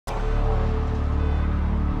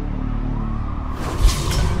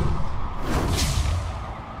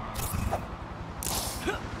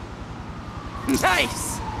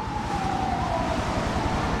price!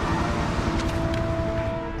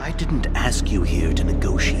 I didn't ask you here to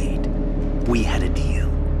negotiate. We had a deal,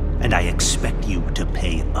 and I expect you to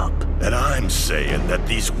pay up. And I'm saying that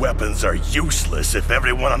these weapons are useless if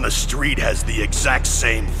everyone on the street has the exact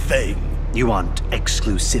same thing. You want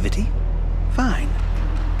exclusivity? Fine.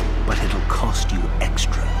 But it'll cost you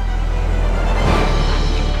extra.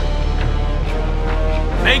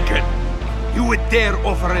 Lincoln! You would dare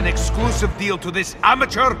offer an exclusive deal to this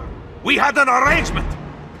amateur? We had an arrangement!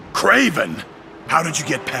 KRAVEN! How did you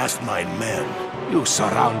get past my men? You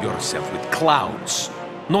surround yourself with clowns.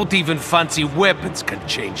 Not even fancy weapons can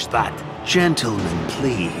change that. Gentlemen,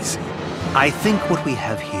 please. I think what we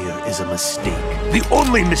have here is a mistake. The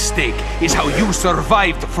only mistake is how you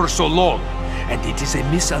survived for so long. And it is a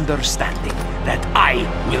misunderstanding that I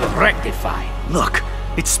will rectify. Look,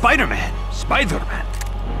 it's Spider-Man. Spider-Man?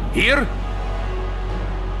 Here?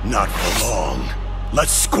 Not for long.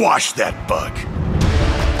 Let's squash that bug.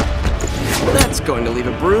 That's going to leave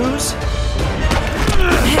a bruise.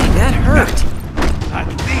 Hey, that hurt. At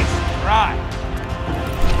least try.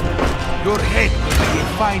 Your head will be a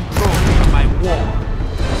fine trophy for my war.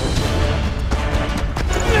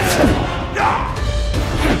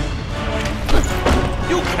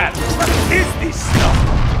 You can't. What is this stuff?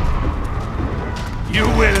 You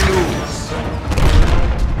will lose.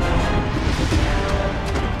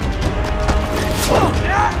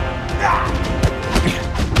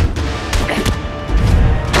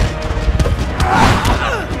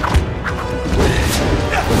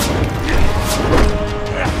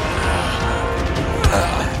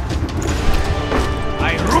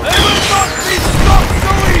 I will not be stopped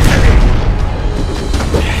so easily!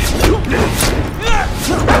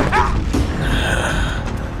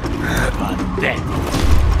 Undead.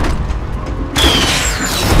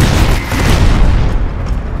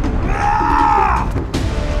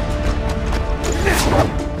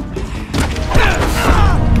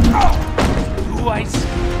 Do I see?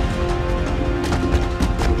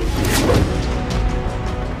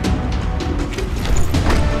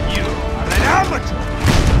 You are an amateur!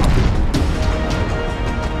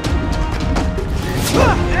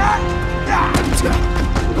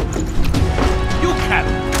 You can't.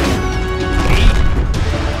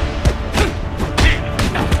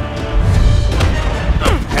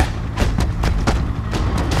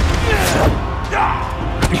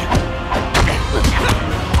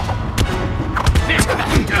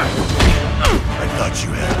 I thought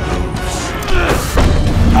you had moves.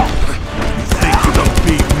 You think you can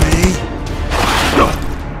beat me?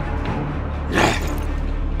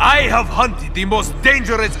 I have hunted the most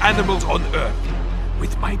dangerous animals on Earth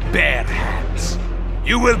with my bare hands.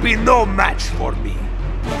 You will be no match for me.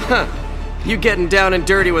 Huh. You getting down and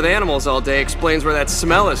dirty with animals all day explains where that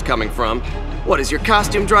smell is coming from. What, is your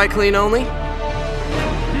costume dry clean only?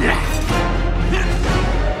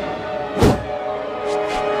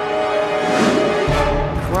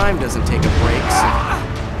 Crime doesn't take a break, so...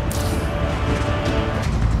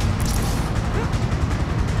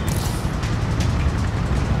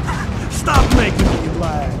 Stop making me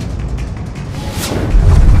laugh.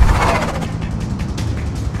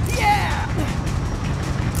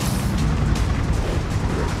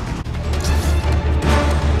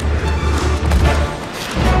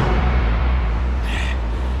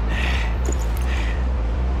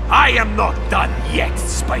 I am not done yet,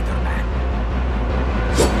 Spider-Man.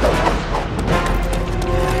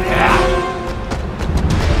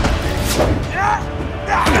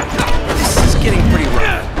 This is getting pretty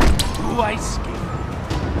rough. Do I skip?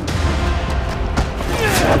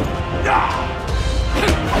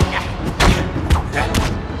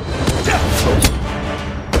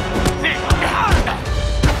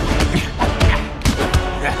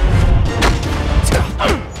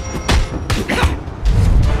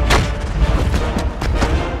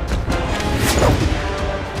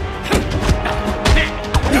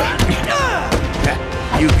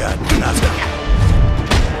 You got nothing.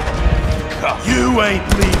 You ain't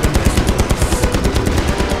leaving this place.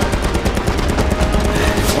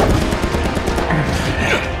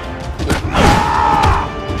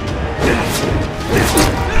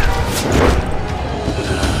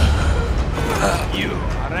 You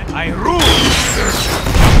are I rule.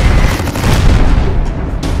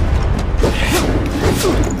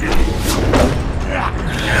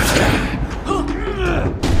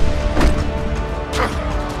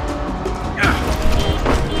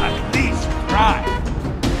 At least try.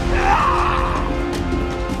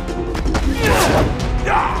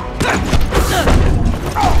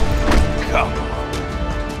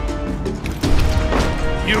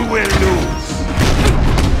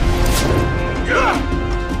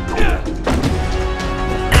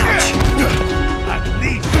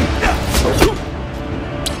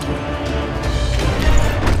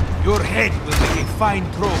 fine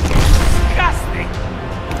trophy. Disgusting!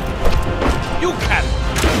 You can.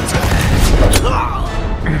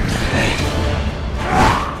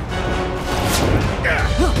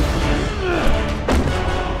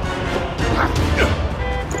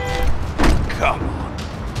 Come on.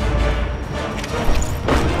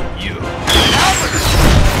 You.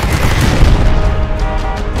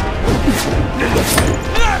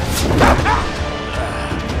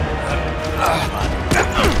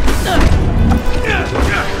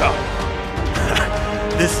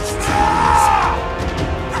 This is too easy.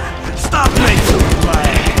 Stop making me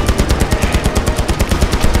play.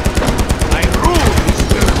 I rule this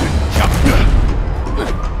urban jungle.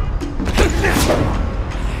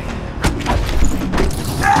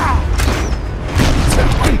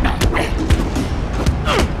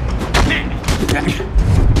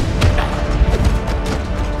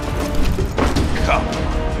 Come on.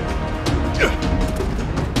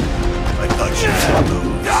 I thought you had moves.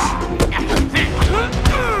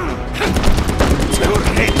 Your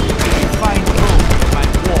head will find room in my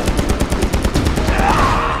wall.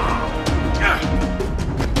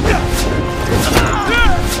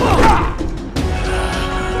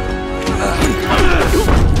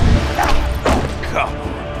 Come on.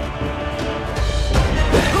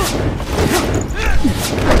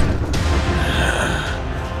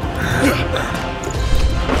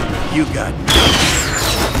 You got me.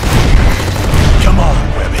 Come on,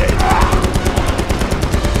 Webhead.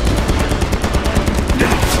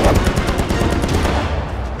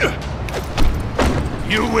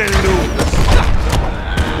 You will lose.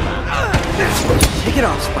 Take it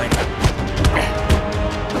off, Spider.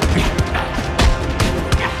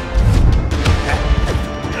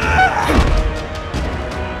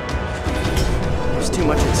 There's too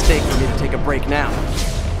much at stake for me to take a break now.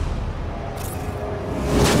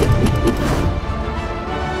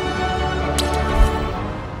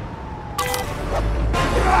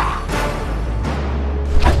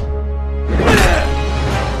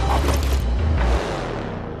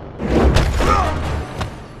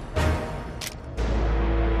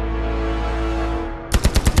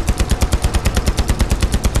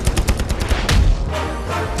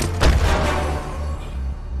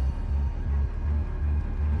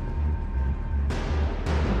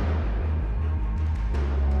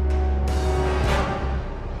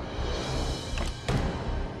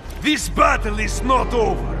 This battle is not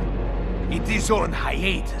over. It is on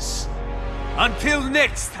hiatus. Until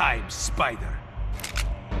next time, Spider.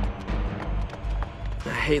 I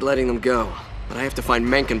hate letting them go, but I have to find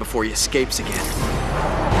Mencken before he escapes again.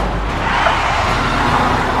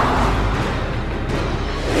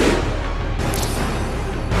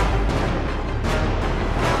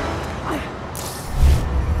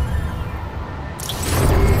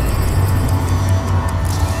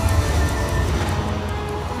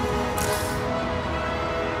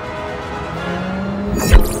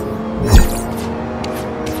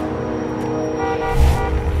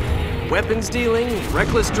 Weapons dealing,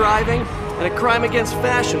 reckless driving, and a crime against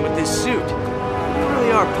fashion with this suit. You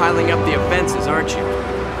really are piling up the offenses, aren't you?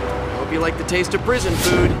 Hope you like the taste of prison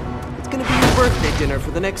food. It's gonna be your birthday dinner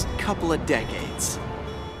for the next couple of decades.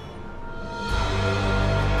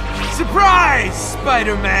 Surprise,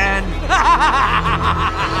 Spider-Man!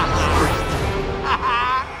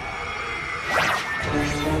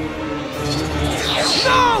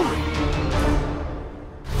 No!